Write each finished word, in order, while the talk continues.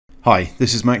Hi,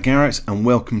 this is Matt Garrett and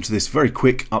welcome to this very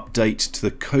quick update to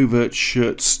the Covert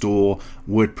Shirt Store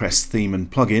WordPress theme and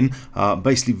plugin.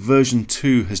 Basically version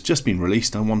 2 has just been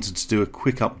released. I wanted to do a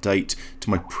quick update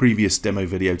to my previous demo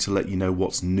video to let you know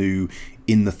what's new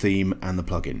in the theme and the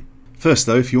plugin. First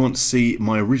though, if you want to see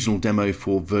my original demo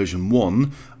for version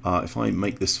 1, if I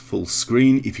make this full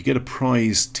screen, if you go to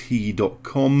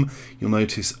prizetee.com, you'll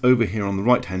notice over here on the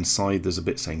right hand side there's a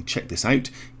bit saying check this out,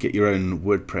 get your own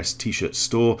WordPress t-shirt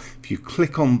store. If you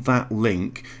click on that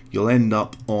link, you'll end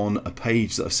up on a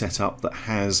page that I've set up that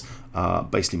has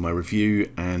basically my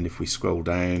review, and if we scroll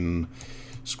down,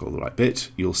 scroll the right bit,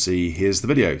 you'll see here's the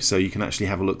video, so you can actually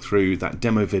have a look through that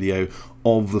demo video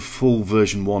of the full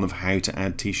version 1 of how to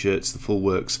add t-shirts, the full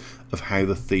works of how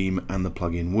the theme and the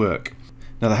plugin work.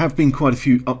 Now there have been quite a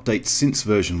few updates since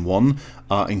version 1,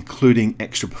 including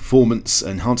extra performance,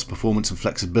 enhanced performance and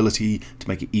flexibility to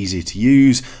make it easier to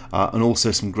use, and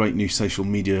also some great new social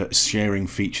media sharing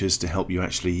features to help you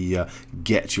actually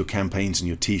get your campaigns and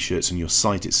your t-shirts and your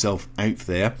site itself out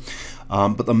there.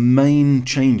 But the main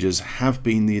changes have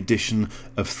been the addition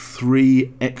of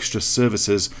 3 extra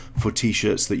services for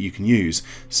t-shirts that you can use,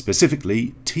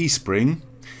 specifically Teespring,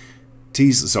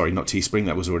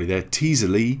 that was already there,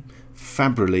 Teasily,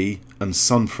 Fabrily and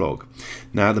Sunfrog.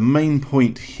 Now the main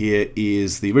point here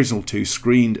is the original 2,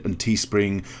 Screened and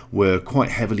Teespring, were quite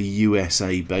heavily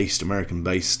USA based, American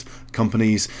based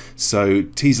companies, so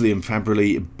Teasily and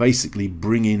Fabrily basically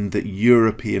bring in the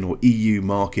European or EU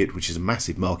market, which is a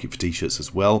massive market for t-shirts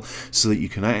as well, so that you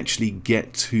can actually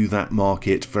get to that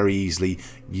market very easily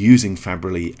using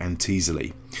Fabrily and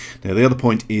Teasily. Now the other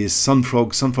point is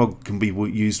Sunfrog. Sunfrog can be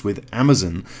used with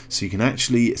Amazon, so you can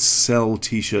actually sell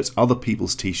t-shirts, other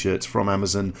people's t-shirts from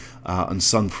Amazon and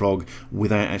Sunfrog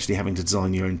without actually having to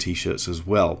design your own t-shirts as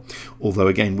well. Although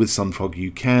again with Sunfrog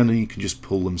you can, and you can just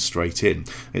pull them straight in.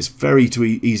 It's very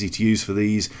easy to use for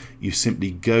these. You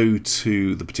simply go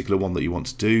to the particular one that you want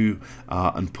to do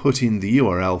and put in the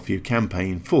URL for your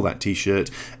campaign for that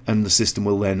t-shirt, and the system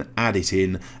will then add it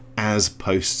in as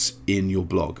posts in your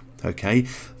blog. Okay,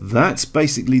 that's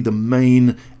basically the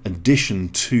main addition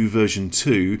to version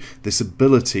 2, this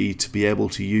ability to be able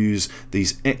to use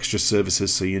these extra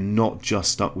services, so you're not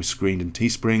just stuck with Screened and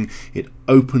Teespring. It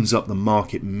opens up the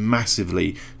market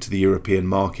massively to the European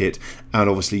market, and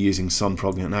obviously using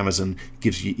Sunfrog and Amazon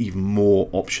gives you even more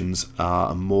options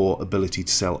and more ability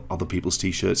to sell other people's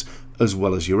t-shirts as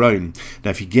well as your own.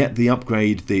 Now if you get the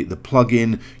upgrade, the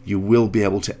plugin, you will be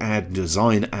able to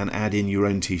design and add in your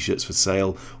own t-shirts for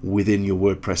sale within your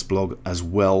WordPress blog as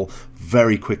well,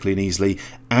 very quickly and easily,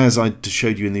 as I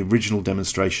showed you in the original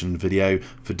demonstration video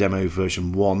for demo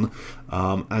version 1.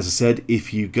 As I said,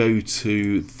 if you go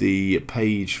to the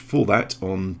page for that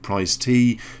on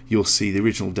Prizetee, you'll see the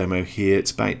original demo here.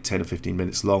 It's about 10 or 15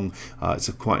 minutes long. It's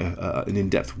quite an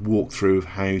in-depth walkthrough of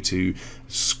how to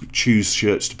choose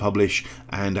shirts to publish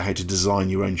and how to design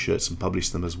your own shirts and publish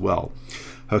them as well.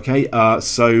 Okay,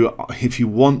 so if you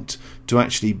want to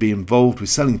actually be involved with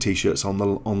selling t-shirts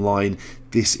online,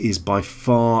 this is by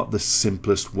far the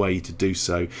simplest way to do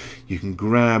so. You can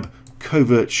grab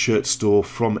Covert Shirt Store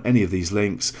from any of these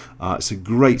links. It's a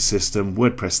great system,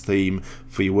 WordPress theme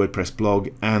for your WordPress blog,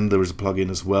 and there is a plugin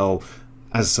as well.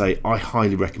 As I say, I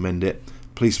highly recommend it.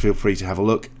 Please feel free to have a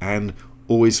look, and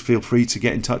always feel free to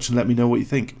get in touch and let me know what you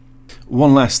think.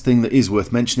 One last thing that is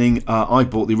worth mentioning, I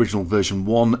bought the original version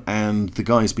 1, and the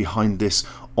guys behind this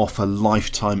offer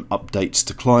lifetime updates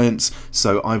to clients,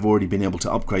 so I've already been able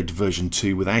to upgrade to version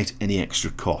 2 without any extra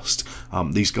cost.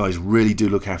 These guys really do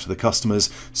look after the customers,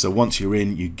 so once you're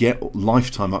in, you get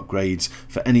lifetime upgrades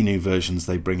for any new versions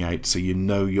they bring out, so you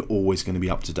know you're always going to be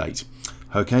up to date.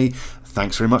 Okay,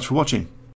 thanks very much for watching.